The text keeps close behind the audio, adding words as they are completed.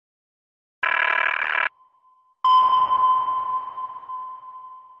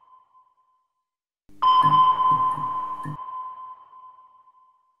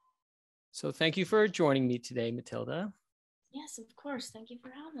So thank you for joining me today, Matilda. Yes, of course. Thank you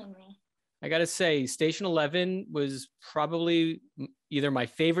for having me. I got to say, Station 11 was probably either my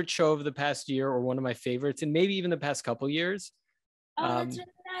favorite show of the past year or one of my favorites, and maybe even the past couple years. Oh, that's Um,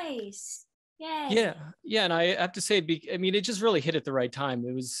 really nice. Yay. yeah, yeah, and I have to say, I mean, it just really hit at the right time.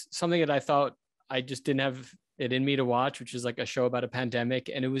 It was something that I thought I just didn't have it in me to watch, which is like a show about a pandemic,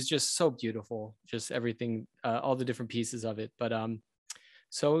 and it was just so beautiful, just everything, all the different pieces of it. But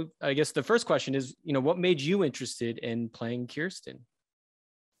so I guess the first question is, what made you interested in playing Kirsten?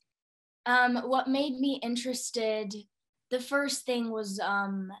 What made me interested, the first thing was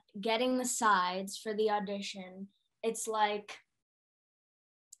getting the sides for the audition. It's like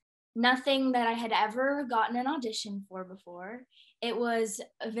nothing that I had ever gotten an audition for before. It was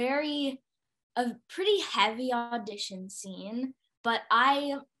a pretty heavy audition scene, but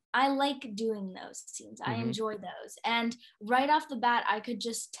I like doing those scenes. I Mm-hmm. enjoy those. And right off the bat, I could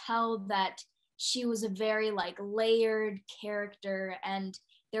just tell that she was a very like layered character and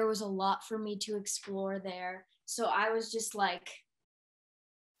there was a lot for me to explore there. So I was just like,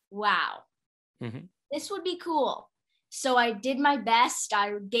 wow, Mm-hmm. this would be cool. So I did my best.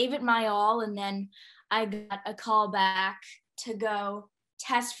 I gave it my all, and then I got a call back to go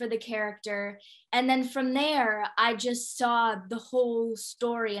test for the character. And then from there, I just saw the whole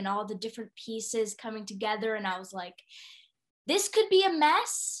story and all the different pieces coming together. And I was like, this could be a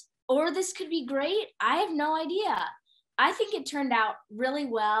mess or this could be great. I have no idea. I think it turned out really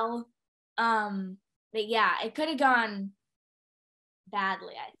well. But yeah, it could have gone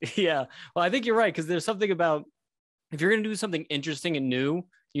badly, I think. Yeah. Well, I think you're right because there's something about if you're going to do something interesting and new,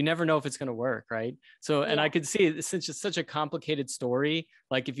 you never know if it's going to work, right? So, and Yeah, I could see it since it's such a complicated story.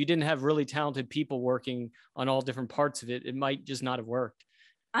 Like if you didn't have really talented people working on all different parts of it, it might just not have worked.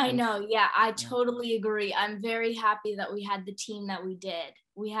 I And know. Yeah, I yeah, totally agree. I'm very happy that we had the team that we did.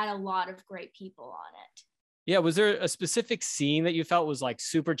 We had a lot of great people on it. yeah. Was there a specific scene that you felt was like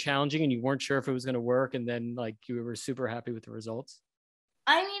super challenging and you weren't sure if it was going to work, and then like you were super happy with the results?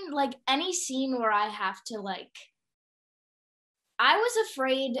 I mean, like any scene where I have to like I was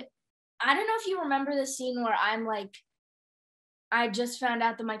afraid. I don't know if you remember the scene where I'm like I just found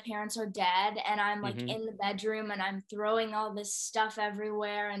out that my parents are dead and I'm like Mm-hmm. in the bedroom and I'm throwing all this stuff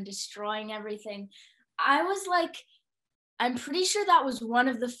everywhere and destroying everything. I was like I'm pretty sure that was one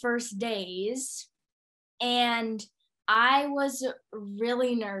of the first days and I was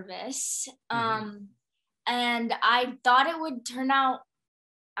really nervous. Mm-hmm. And I thought it would turn out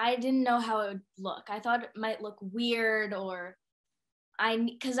I didn't know how it would look. I thought it might look weird or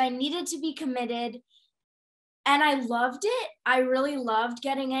because I needed to be committed and I loved it. I really loved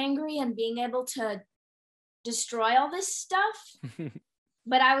getting angry and being able to destroy all this stuff.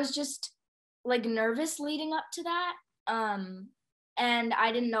 But I was just like nervous leading up to that. And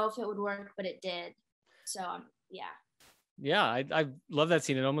I didn't know if it would work, but it did. So yeah. Yeah, I love that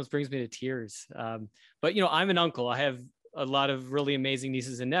scene. It almost brings me to tears. But I'm an uncle. I have a lot of really amazing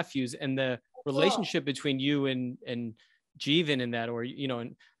nieces and nephews, and the Cool. relationship between you and Jeevan in that, or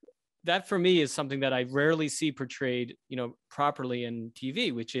and that for me is something that I rarely see portrayed, properly in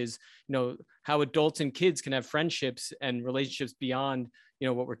TV, which is, how adults and kids can have friendships and relationships beyond,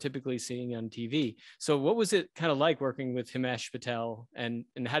 what we're typically seeing on TV. So what was it kind of like working with Himesh Patel, and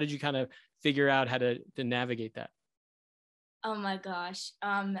how did you kind of figure out how to navigate that? Oh my gosh.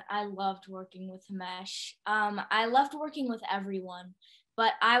 I loved working with Himesh. I loved working with everyone,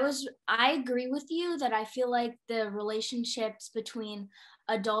 but I agree with you that I feel like the relationships between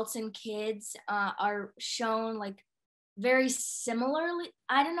adults and kids are shown like very similarly.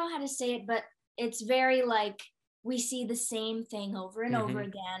 I don't know how to say it, but it's very like we see the same thing over and over Mm-hmm.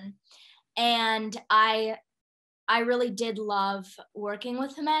 again. And I really did love working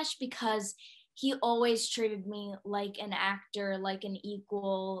with Himesh because he always treated me like an actor, like an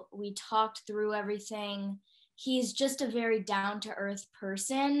equal. We talked through everything. He's just a very down to earth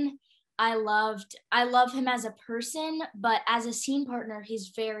person. I love him as a person, but as a scene partner,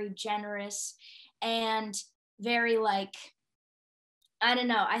 he's very generous and very like I don't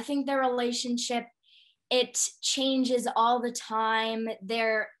know. I think their relationship it changes all the time.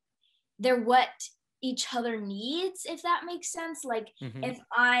 They're what each other needs, if that makes sense. Like Mm-hmm. if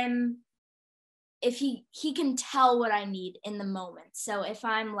I'm if he can tell what I need in the moment. So if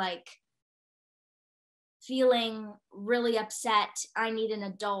I'm like feeling really upset, I need an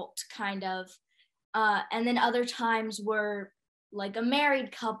adult kind of. And then other times we're like a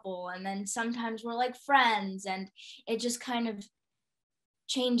married couple, and then sometimes we're like friends, and it just kind of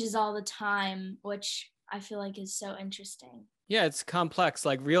changes all the time, which I feel like is so interesting. Yeah, it's complex.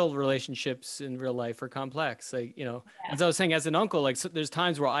 Like real relationships in real life are complex. Like, as I was saying, as an uncle, like so there's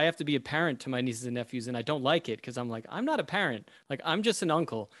times where I have to be a parent to my nieces and nephews, and I don't like it because I'm like, I'm not a parent. Like, I'm just an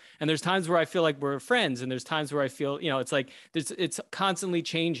uncle. And there's times where I feel like we're friends, and there's times where I feel, it's like it's constantly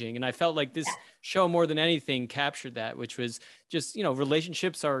changing. And I felt like Yeah. this show more than anything captured that, which was just,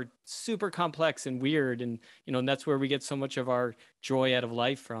 relationships are super complex and weird, and and that's where we get so much of our joy out of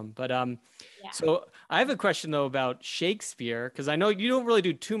life from. But Yeah. so I have a question though about Shakespeare, because I know you don't really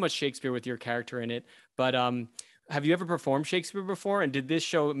do too much Shakespeare with your character in it, but have you ever performed Shakespeare before? And did this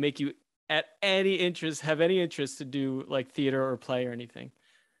show make you have any interest to do like theater or play or anything?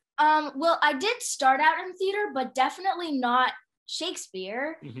 Well, I did start out in theater, but definitely not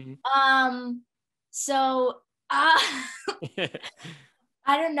Shakespeare. Hmm. Um, so I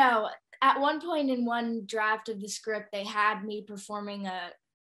don't know. At one point in one draft of the script, they had me performing a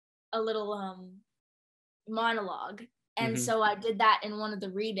little monologue, and Hmm. so I did that in one of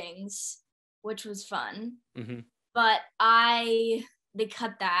the readings, which was fun. Hmm. But they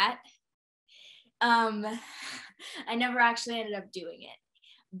cut that. Um, I never actually ended up doing it,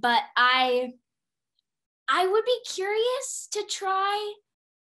 but I would be curious to try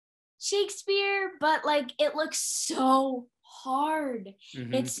Shakespeare, but like it looks so hard.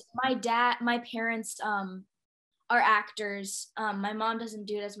 Hmm. It's my parents are actors. My mom doesn't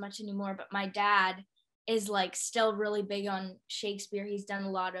do it as much anymore, but my dad is like still really big on Shakespeare. He's done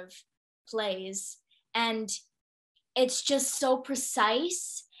a lot of plays, and it's just so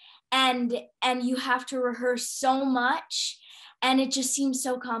precise, and you have to rehearse so much, and it just seems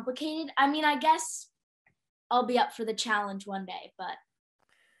so complicated. I mean, I guess I'll be up for the challenge one day, but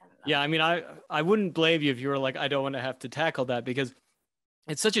I don't know. Yeah, I mean, I wouldn't blame you if you were like, I don't want to have to tackle that because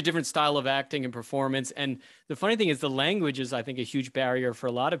it's such a different style of acting and performance. And the funny thing is the language is, I think, a huge barrier for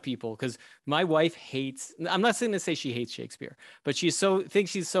a lot of people because my wife hates, I'm not saying to say she hates Shakespeare, but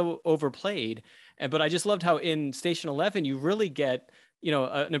thinks she's so overplayed. But I just loved how in Station 11, you really get,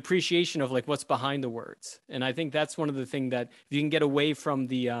 an appreciation of like what's behind the words. And I think that's one of the things that if you can get away from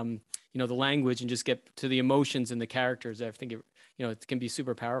the language and just get to the emotions and the characters, I think it can be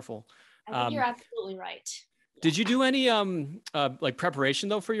super powerful. I think you're Um, absolutely right. did you do any like preparation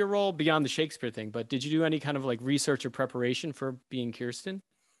though for your role beyond the Shakespeare thing? But did you do any kind of like research or preparation for being Kirsten?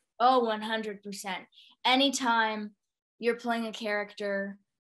 Oh, 100%. Anytime you're playing a character,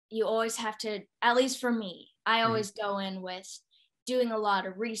 you always have to, at least for me, I Hmm. always go in with doing a lot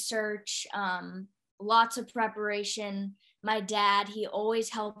of research, lots of preparation. My dad, he always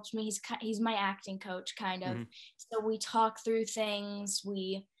helps me. He's my acting coach, kind of. Hmm. So we talk through things.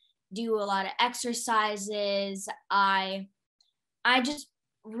 We do a lot of exercises. I just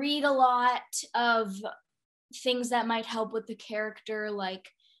read a lot of things that might help with the character.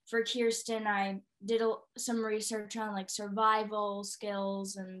 Like for Kirsten, I did some research on like survival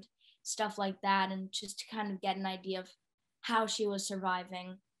skills and stuff like that, and just to kind of get an idea of how she was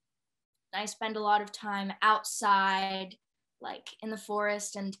surviving. I spend a lot of time outside, like in the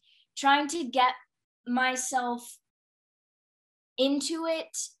forest, and trying to get myself into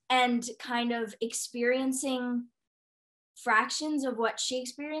it and kind of experiencing fractions of what she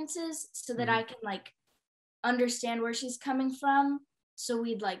experiences so that Hmm. I can like understand where she's coming from. So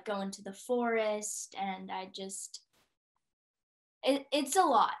we'd like go into the forest, and it's a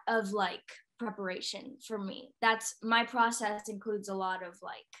lot of like preparation for me. That's my process includes a lot of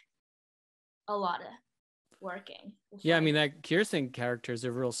working Yeah, before I I mean go. that Kirsten character is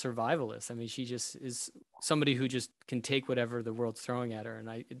a real survivalist. I mean, she just is somebody who just can take whatever the world's throwing at her,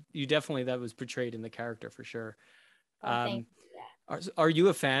 and you definitely that was portrayed in the character for sure. Oh, thank Um, you. Yeah. are you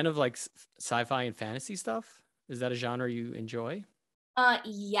a fan of like sci-fi and fantasy stuff? Is that a genre you enjoy?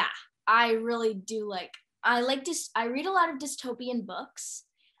 Yeah, I really do like. I like this. I read a lot of dystopian books.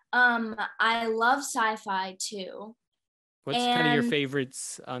 I love sci-fi too, What's kind of your and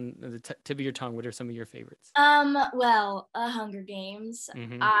favorites on the tip of your tongue? What are some of your favorites? well, Hunger Games.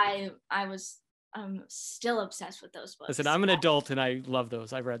 Hmm. I was I'm still obsessed with those Listen, books. I'm an adult and I love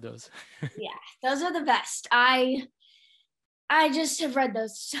those. I've read those. Yeah, those are the best. I just have read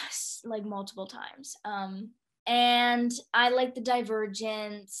those just like multiple times. And I like the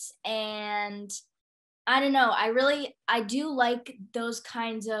Divergence, and I don't know. I do like those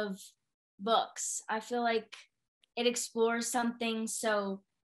kinds of books. I feel like it explores something so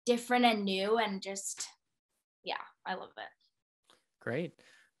different and new, and just yeah, I love it. Great.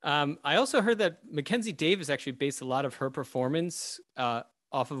 I also heard that Mackenzie Davis actually based a lot of her performance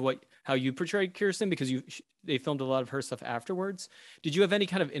off of how you portrayed Kirsten because they filmed a lot of her stuff afterwards. Did you have any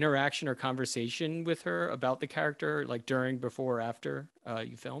kind of interaction or conversation with her about the character, like during, before, or after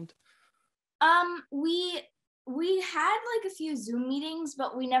you filmed? We we had like a few Zoom meetings,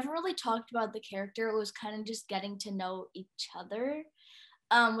 but we never really talked about the character. It was kind of just getting to know each other,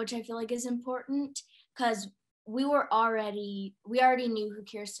 which I feel like is important because we already knew who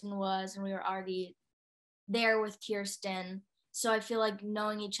Kirsten was, and we were already there with Kirsten. So I feel like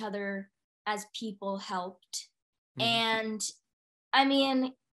knowing each other as people helped. And I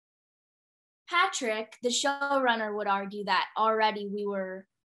mean, Patrick, the showrunner, would argue that already we were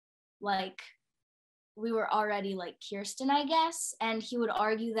already like Kirsten, I guess. And he would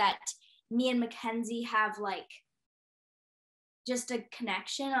argue that me and Mackenzie have like just a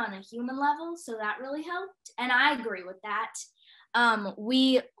connection on a human level. So that really helped. And I agree with that.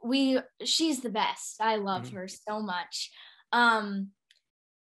 She's the best. I love her so much.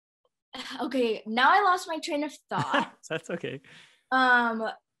 Okay, now I lost my train of thought. That's okay.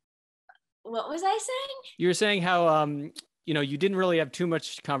 What was I saying? You were saying how you didn't really have too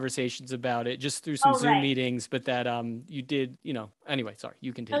much conversations about it, just through some Zoom meetings, but that you did, anyway, sorry,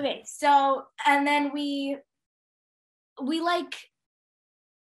 you continue. Okay, so and then we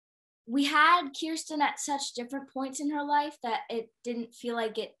had Kirsten at such different points in her life that it didn't feel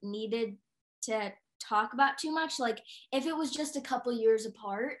like it needed to talk about too much. Like if it was just a couple years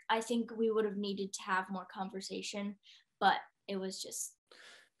apart, I think we would have needed to have more conversation, but it was just.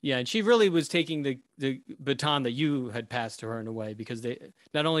 Yeah, and she really was taking the baton that you had passed to her in a way, because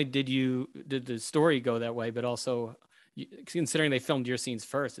not only did the story go that way, but also considering they filmed your scenes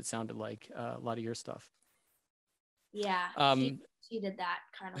first, it sounded like a lot of your stuff. Yeah, she did that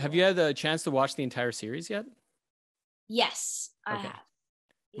kind of. Have you had the chance to watch the entire series yet? Yes, I have.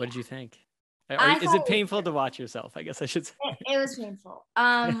 What did you think? Is it painful to watch yourself? I guess I should say. It was painful.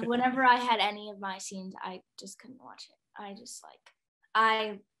 Whenever I had any of my scenes, I just couldn't watch it. I just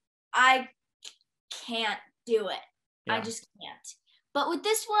I can't do it. Yeah. I just can't. But with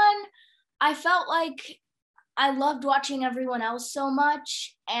this one, I felt like I loved watching everyone else so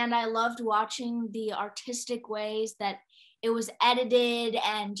much, and I loved watching the artistic ways that it was edited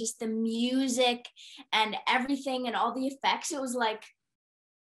and just the music and everything and all the effects. It was like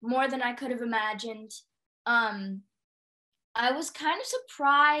more than I could have imagined. I was kind of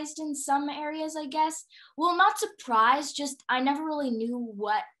surprised in some areas, I guess. Well, not surprised, just I never really knew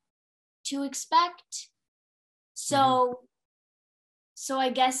what to expect. So I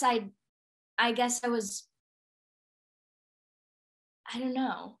guess I was, I don't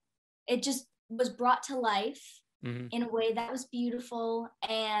know. It just was brought to life in a way that was beautiful,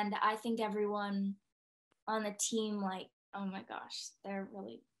 and I think everyone on the team, like, oh my gosh, they're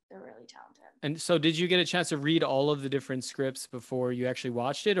really talented. And so did you get a chance to read all of the different scripts before you actually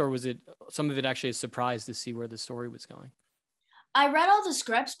watched it, or was it some of it actually a surprise to see where the story was going? I read all the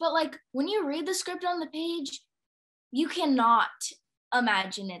scripts, but like when you read the script on the page, you cannot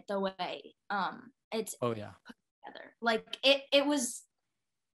imagine it the way it's put together. Like it was,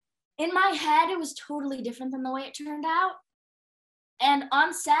 in my head, it was totally different than the way it turned out. And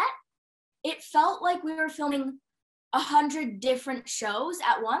on set, it felt like we were filming 100 different shows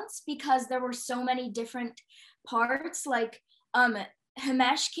at once because there were so many different parts. Like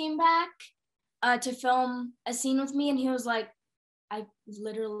Himesh came back to film a scene with me, and he was like,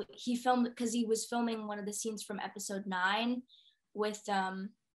 he filmed because he was filming one of the scenes from episode 9 with am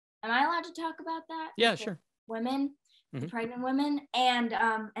I allowed to talk about that? Yeah, sure. Women, the pregnant women, and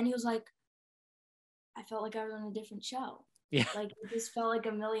he was like, I felt like I was on a different show. Yeah, like it just felt like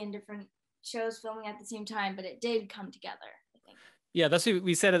a million different shows filming at the same time, but it did come together, I think. Yeah, that's what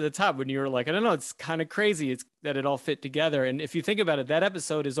we said at the top when you were like, I don't know, it's kind of crazy it's that it all fit together. And if you think about it, that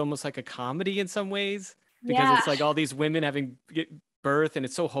episode is almost like a comedy in some ways, because it's like all these women having birth, and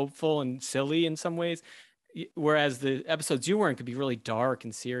it's so hopeful and silly in some ways. Whereas the episodes you were in could be really dark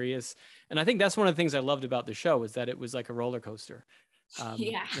and serious. And I think that's one of the things I loved about the show, is that it was like a roller coaster. Like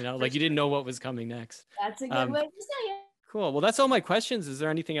you didn't know what was coming next. That's a good way to say it. Cool. Well, that's all my questions. Is there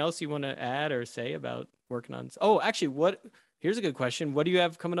anything else you want to add or say about working on? Oh, actually, here's a good question. What do you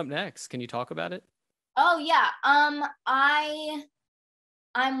have coming up next? Can you talk about it? Oh yeah.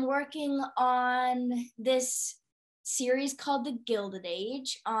 I'm working on this series called The Gilded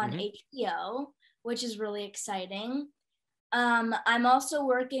Age on HBO, which is really exciting. I'm also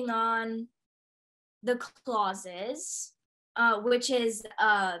working on The Clauses, which is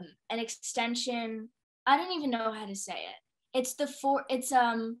an extension. I don't even know how to say it. It's the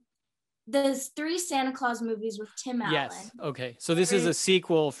 3 Santa Claus movies with Tim Allen. Yes. Okay. So this is a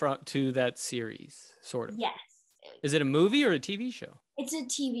sequel to that series, sort of. Yes. Is it a movie or a TV show? It's a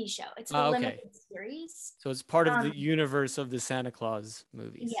TV show. It's a limited series. So it's part of the universe of the Santa Claus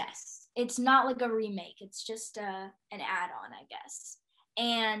movies. Yes. It's not like a remake. It's just an add-on, I guess.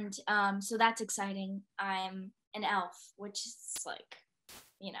 And so that's exciting. I'm an elf, which is like,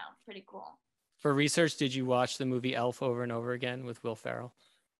 you know, pretty cool. For research, did you watch the movie Elf over and over again with Will Ferrell?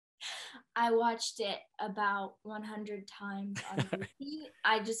 I watched it about 100 times on repeat.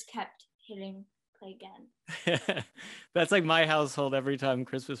 I just kept hitting play again. That's like my household every time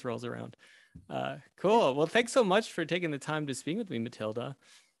Christmas rolls around. Cool. Well, thanks so much for taking the time to speak with me, Matilda.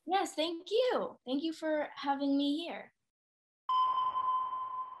 Yes, thank you. Thank you for having me here.